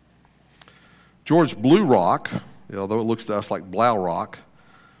 George Blue Rock, although it looks to us like Blau Rock,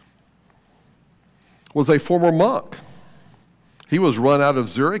 was a former monk. He was run out of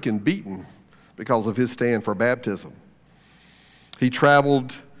Zurich and beaten because of his stand for baptism. He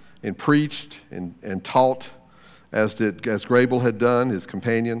traveled and preached and taught, as Grable had done, his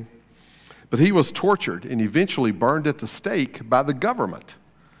companion. But he was tortured and eventually burned at the stake by the government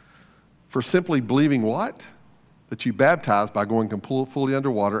for simply believing what? That you baptized by going fully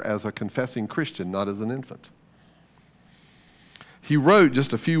underwater as a confessing Christian, not as an infant. He wrote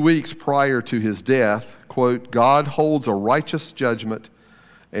just a few weeks prior to his death, quote, "God holds a righteous judgment,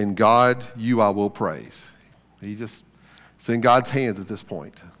 and God, you I will praise." It's in God's hands at this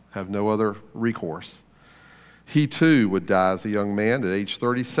point. Have no other recourse. He too would die as a young man at age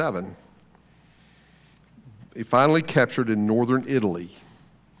 37. He finally captured in northern Italy.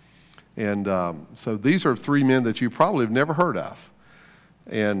 And so these are three men that you probably have never heard of.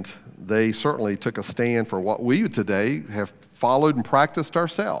 And they certainly took a stand for what we today have followed and practiced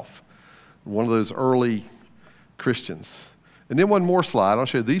ourselves. One of those early Christians. And then one more slide. I'll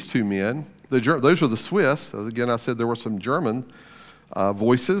show you these two men. Those are the Swiss. Again, I said there were some German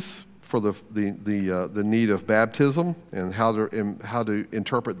voices for the need of baptism and how to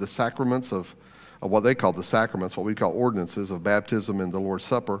interpret the sacraments of what they call the sacraments, what we call ordinances of baptism and the Lord's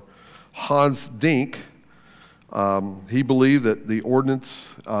Supper. Hans Dink, he believed that the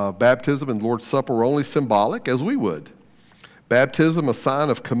ordinance, baptism and Lord's Supper were only symbolic, as we would. Baptism, a sign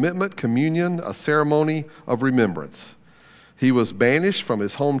of commitment, communion, a ceremony of remembrance. He was banished from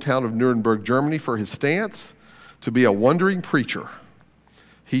his hometown of Nuremberg, Germany for his stance to be a wandering preacher.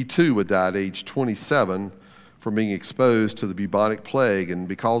 He too would die at age 27 from being exposed to the bubonic plague, and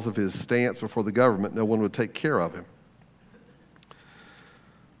because of his stance before the government, no one would take care of him.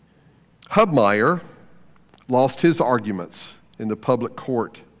 Hubmaier lost his arguments in the public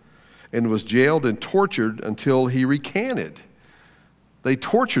court and was jailed and tortured until he recanted. They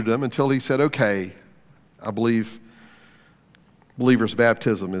tortured him until he said, "Okay, I believe believers'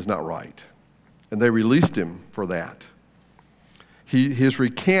 baptism is not right." And they released him for that. His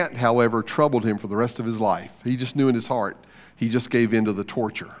recant, however, troubled him for the rest of his life. He just knew in his heart, he just gave in to the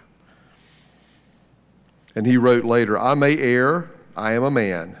torture. And he wrote later, "I may err, I am a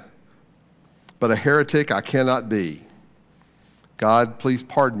man, but a heretic I cannot be. God, please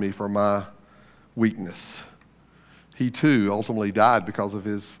pardon me for my weakness." He too ultimately died because of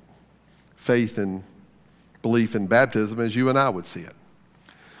his faith and belief in baptism, as you and I would see it.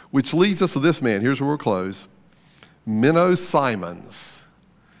 Which leads us to this man. Here's where we'll close. Menno Simons.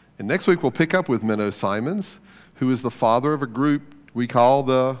 And next week we'll pick up with Menno Simons, who is the father of a group we call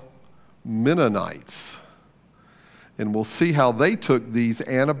the Mennonites. And we'll see how they took these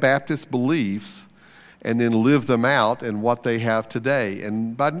Anabaptist beliefs and then lived them out and what they have today.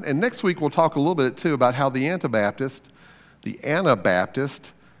 And next week we'll talk a little bit too about how the Anabaptist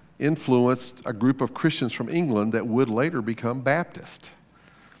influenced a group of Christians from England that would later become Baptist.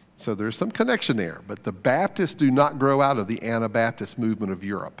 So there's some connection there. But the Baptists do not grow out of the Anabaptist movement of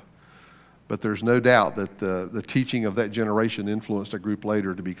Europe. But there's no doubt that the teaching of that generation influenced a group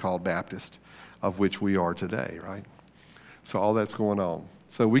later to be called Baptist, of which we are today, right? So all that's going on.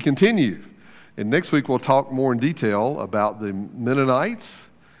 So we continue. And next week we'll talk more in detail about the Mennonites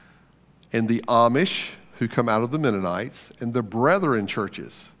and the Amish who come out of the Mennonites and the Brethren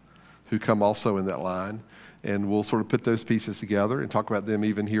churches who come also in that line. And we'll sort of put those pieces together and talk about them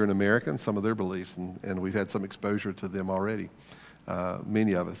even here in America and some of their beliefs. And we've had some exposure to them already,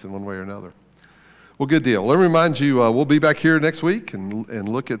 many of us in one way or another. Well, good deal. Let me remind you, we'll be back here next week and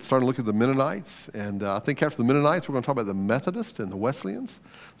start to look at the Mennonites. And I think after the Mennonites, we're going to talk about the Methodists and the Wesleyans.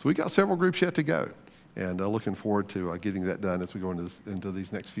 So we got several groups yet to go. And looking forward to getting that done as we go into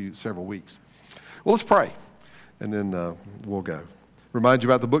these next several weeks. Well, let's pray, and then we'll go. Remind you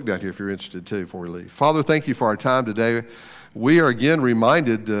about the book down here if you're interested too before we leave. Father, thank you for our time today. We are again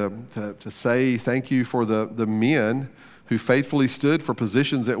reminded to say thank you for the men who faithfully stood for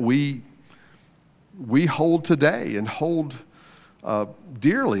positions that we we hold today and hold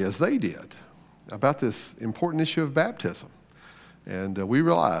dearly as they did about this important issue of baptism. And we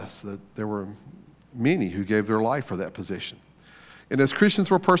realize that there were many who gave their life for that position. And as Christians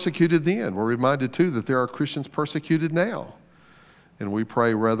were persecuted then, we're reminded too that there are Christians persecuted now. And we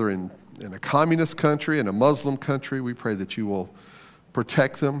pray whether in a communist country, in a Muslim country, we pray that you will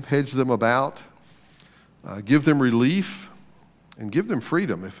protect them, hedge them about, give them relief, and give them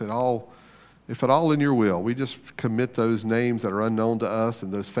freedom if at all in your will. We just commit those names that are unknown to us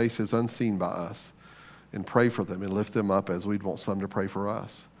and those faces unseen by us and pray for them and lift them up as we'd want some to pray for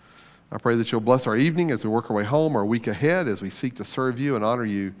us. I pray that you'll bless our evening as we work our way home, our week ahead, as we seek to serve you and honor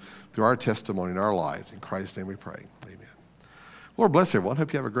you through our testimony in our lives. In Christ's name we pray. Amen. Lord bless everyone.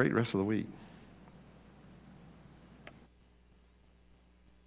 Hope you have a great rest of the week.